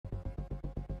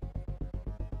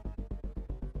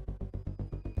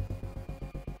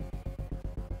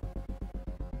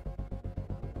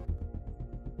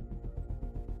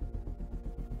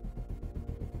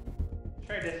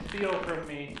tried to steal from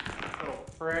me, little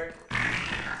prick.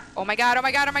 Oh my god, oh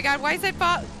my god, oh my god, why is it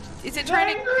is it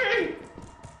trying angry!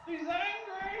 He's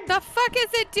angry! The fuck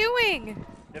is it doing?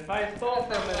 If I stole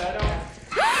from it, I don't...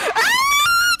 Ah!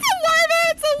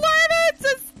 It's a larva! It's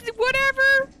a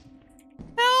whatever!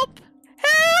 Help!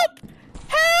 Help!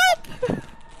 Help!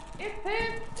 It's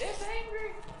him! It's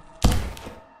angry!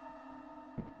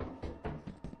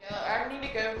 Yeah, I need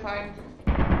to go find...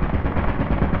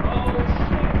 Oh,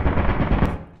 shit.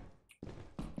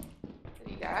 Did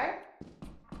he die?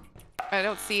 I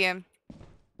don't see him.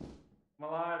 I'm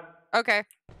alive. Okay.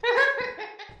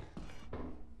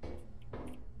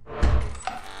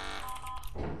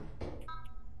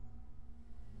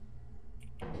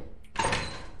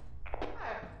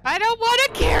 I don't want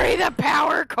to carry the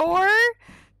power core.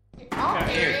 I'll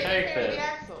carry Here, it. take Carry this. the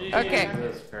axle. Okay.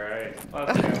 Jesus Christ.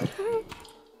 Let's go.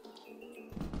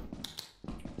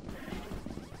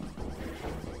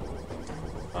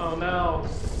 Oh no.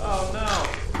 Oh no.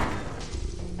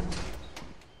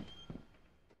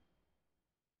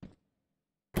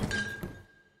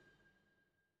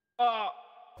 Oh.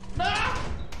 No!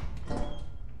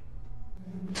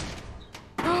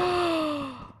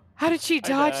 How did she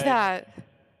dodge died. that?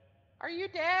 Are you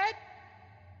dead?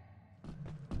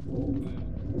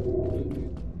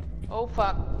 Oh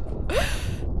fuck.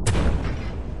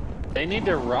 They need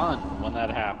to run when that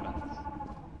happens.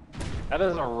 That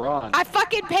is a run. I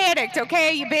fucking panicked,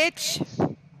 okay, you bitch?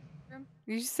 Did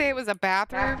you say it was a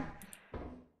bathroom?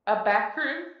 A back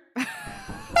room?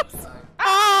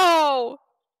 Oh!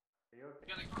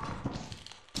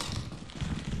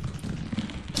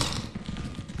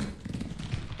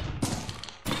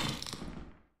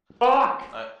 Fuck!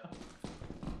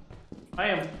 I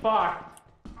am fucked.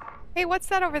 Hey, what's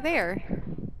that over there?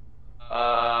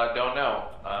 Don't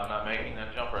know. I'm not making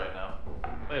that jump right now.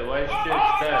 Wait, why is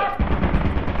Jake's dead?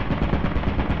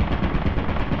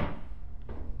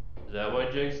 Is that why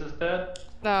Jake's is dead?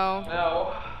 No.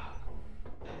 No.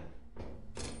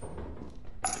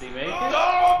 Did he make it?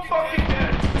 Oh, I'm fucking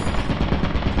dead!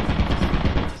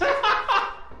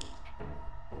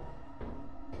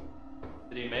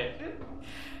 Did he make it?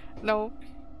 No.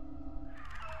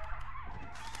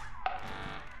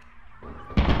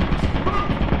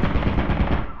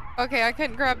 Okay, I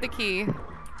couldn't grab the key.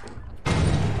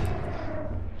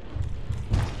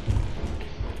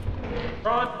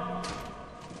 Run!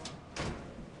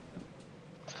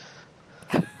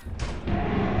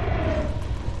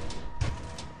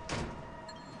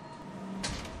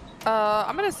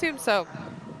 I'm gonna assume so.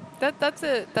 That's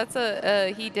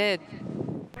a he did.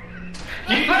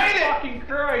 You made it! Fucking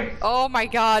Christ! Oh my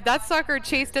god, that sucker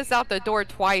chased us out the door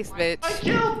twice, bitch. I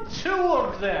killed 2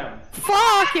 of them!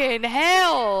 Fucking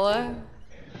hell!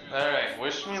 Alright,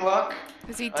 wish me luck.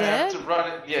 Is he I dead? have to run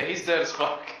it. Yeah, he's dead as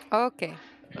fuck. Okay.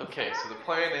 Okay, so the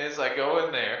plan is I go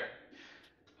in there,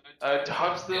 I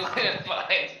dodge the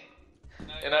landmine,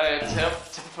 and I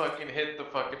attempt to fucking hit the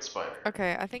fucking spider.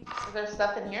 Okay, I think Is there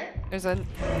stuff in here? there's a...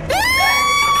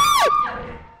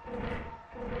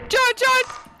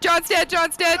 John's dead,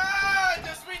 John's dead! Ah,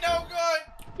 this be no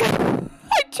good!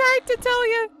 I tried to tell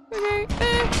you! Okay,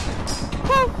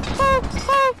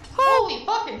 Holy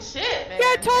fucking shit, man. Yeah,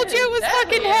 I told you it was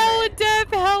Definitely fucking hell and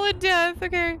death, hell and death,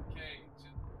 okay.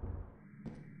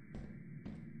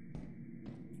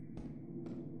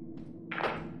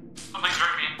 Something's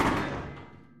hurt me.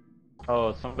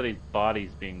 Oh, somebody's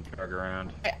body's being dragged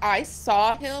around. I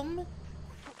saw him.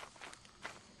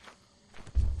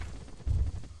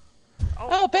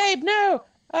 Oh, babe, no!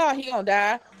 Oh, he gonna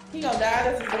die. He gonna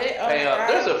die, this is it. Oh, Hey, my God.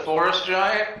 there's a forest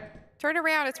giant. Turn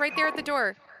around, it's right there at the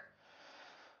door.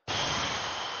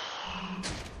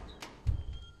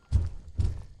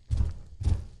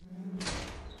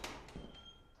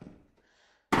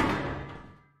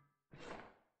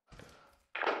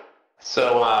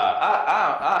 So,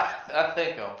 I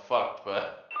think I'm fucked,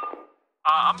 but...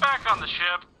 I'm back on the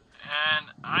ship, and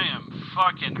I am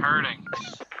fucking hurting.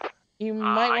 You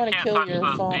might want to kill your I can't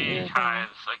touch phone. those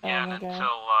beehives again until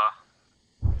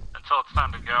it's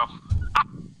time to go.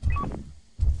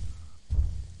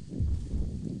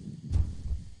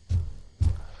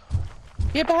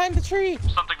 Get behind the tree!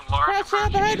 Something large. Crouch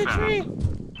out behind the tree!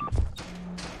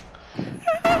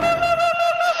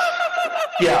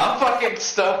 Yeah, I'm fucking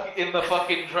stuck in the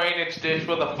fucking drainage ditch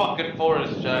with a fucking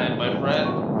forest giant, my friend.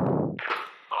 Oh, is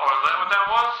that what that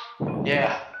was?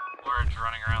 Yeah. Large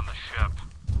running around the ship.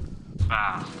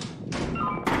 Fast.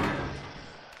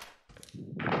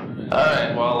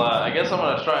 Alright, well, I guess I'm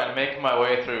gonna try and make my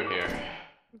way through here.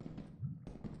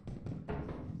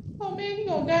 Oh man, he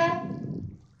gonna die.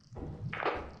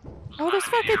 Oh, there's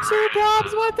fucking 2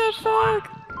 bombs, what the fuck?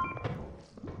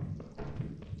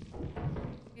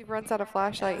 runs out of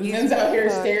flashlight. Zen's out here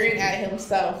staring at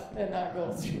himself and not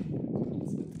goes.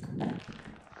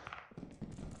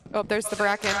 Oh, there's the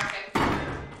bracken. There's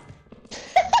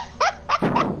an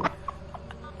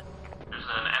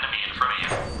enemy in front of you.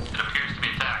 It appears to be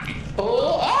attacking.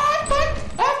 Oh, fuck!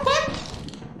 Oh, fuck!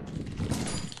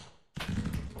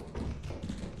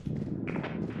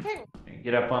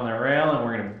 Get up on the rail and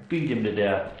we're gonna beat him to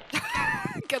death.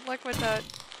 Good luck with that.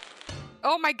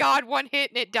 Oh my god, one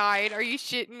hit and it died. Are you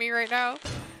shitting me right now?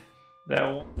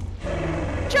 That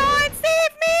John,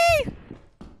 save me!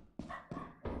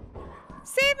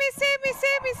 Save me, save me,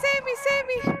 save me, save me, save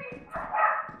me!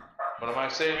 What am I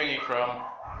saving you from?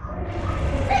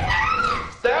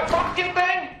 That fucking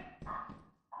thing!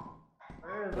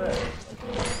 Where is it?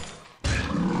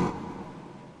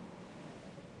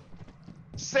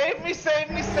 Save me,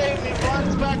 save me, save me!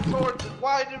 Runs back towards it.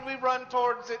 Why did we run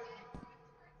towards it?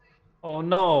 Oh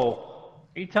no.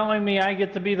 Are you telling me I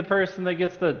get to be the person that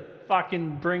gets to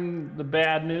fucking bring the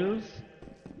bad news?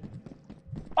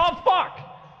 Oh fuck!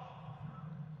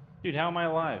 Dude, how am I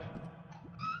alive?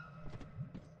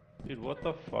 Dude, what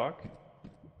the fuck?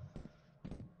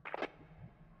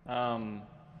 I've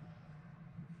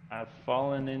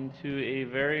fallen into a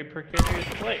very precarious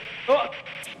place. Oh!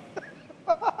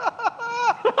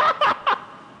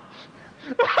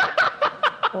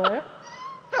 What?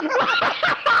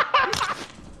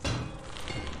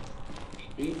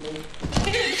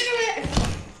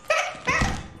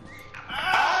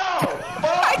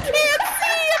 I can't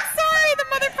see! I'm sorry! The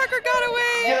motherfucker got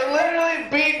away! You literally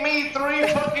beat me 3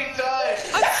 fucking times!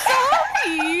 I'm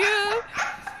sorry!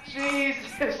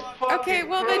 Jesus fucking Okay,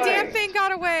 well, Christ. the damn thing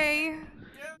got away.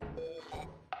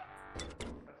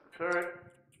 Turret.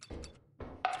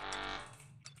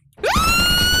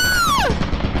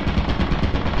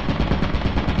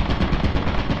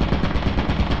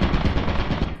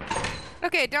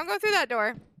 Okay, don't go through that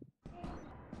door.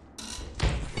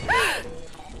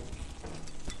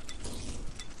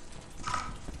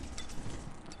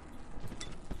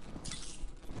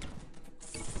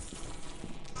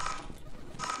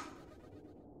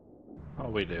 Oh,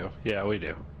 we do. Yeah, we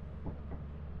do.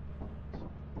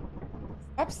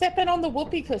 Stop stepping on the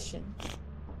whoopee cushion.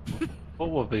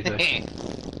 What will be there?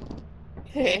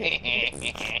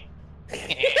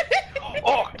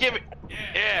 Oh, give it!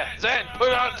 Yeah, Zen, put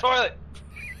it on the toilet!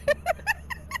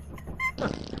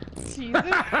 Jesus.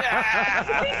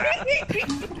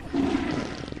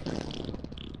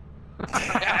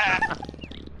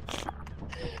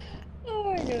 Oh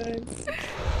my god.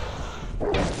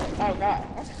 Oh god.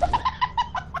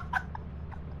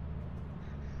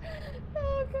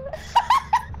 Oh god.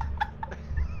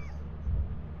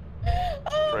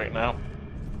 Right now.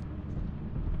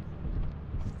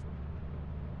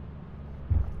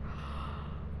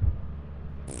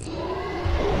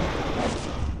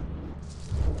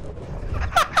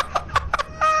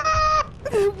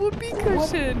 The whoopee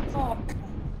cushion. Fuck.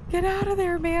 Get out of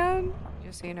there, man.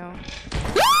 Just so you know.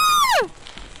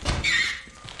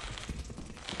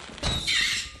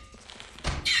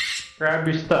 Grab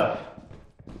your stuff.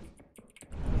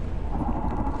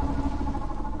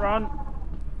 Run.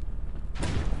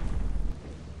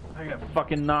 I got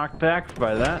fucking knocked back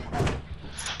by that. I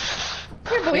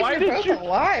can't believe Why you're did both you-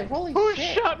 alive. Holy Who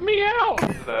shit. shut me out?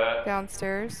 That.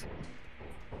 Downstairs.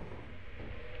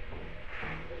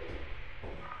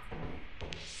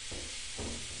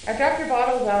 I dropped your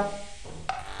bottles off.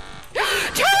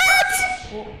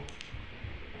 Turret!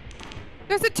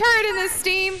 There's a turret in this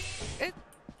steam.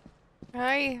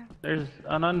 Hi. There's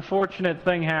an unfortunate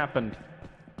thing happened.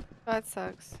 That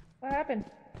sucks. What happened?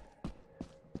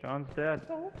 John's dead.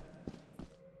 Oh.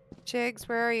 Jigs,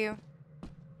 where are you?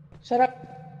 Shut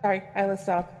up. Sorry, I was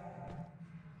stop.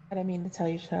 I didn't mean to tell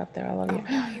you to shut up there. I love you.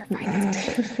 No, you're fine.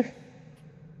 It's okay.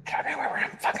 I don't know where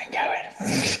I'm fucking going.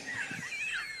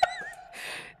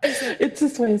 It's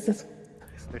this way, it's this way.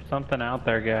 There's something out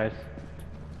there, guys.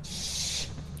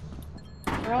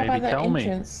 We're all by Maybe the tell me.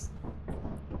 entrance.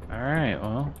 Alright,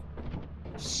 well.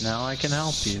 Now I can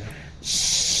help you.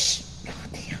 Shh. God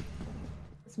damn.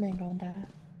 This man gonna die.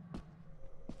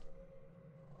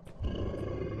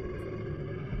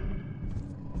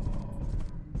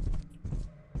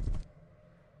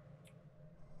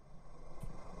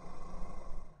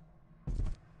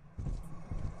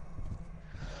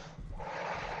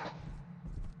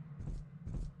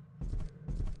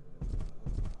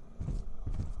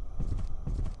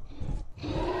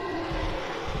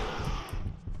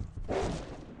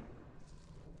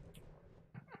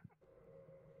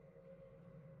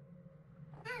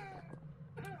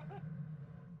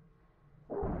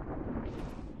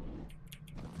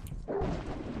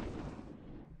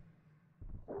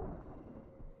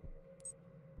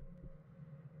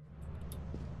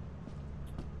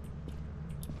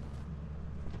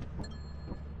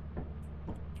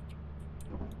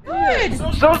 good.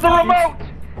 So's the remote!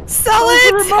 Sell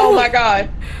it! Oh my god.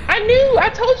 I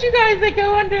told you guys they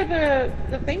go under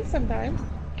the thing sometimes.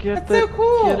 Get That's so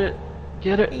cool. Get it.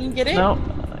 Get it. You can get it? No.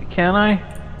 Can I?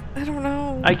 I don't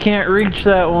know. I can't reach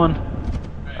that one.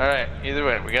 Alright, either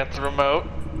way, we got the remote.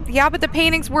 Yeah, but the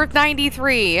painting's worth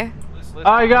 93.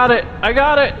 I got it. I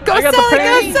got it. Go I got sell the it!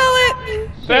 Go painting. sell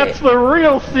it! That's the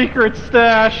real secret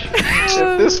stash.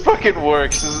 If this fucking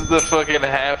works, this is the fucking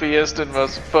happiest and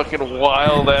most fucking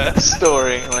wild ass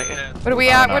story. Like, What are we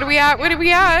at? What are we at? What are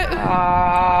we at?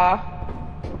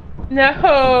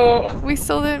 No. We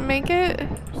still didn't make it?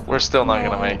 we're still not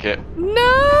gonna make it. No!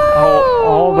 Oh,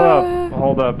 hold up.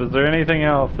 Hold up. Is there anything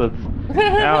else that's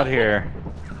out here?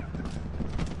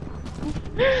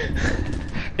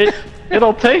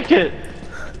 It'll take it.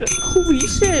 Holy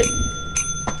shit.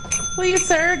 Please,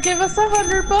 sir, give us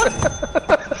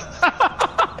 $100.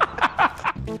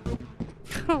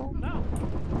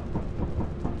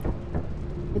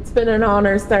 It's been an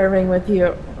honor serving with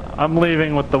you. I'm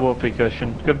leaving with the whoopee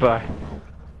cushion. Goodbye.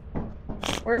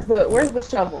 Where's the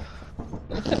shovel?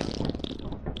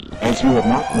 As you have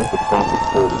not met the profit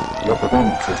quota, your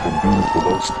performance has been deemed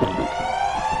below standard.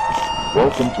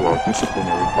 Welcome to our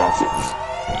disciplinary process.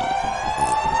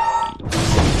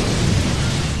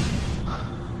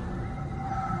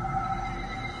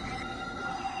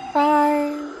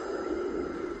 Bye.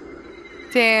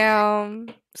 Damn.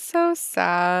 So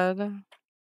sad.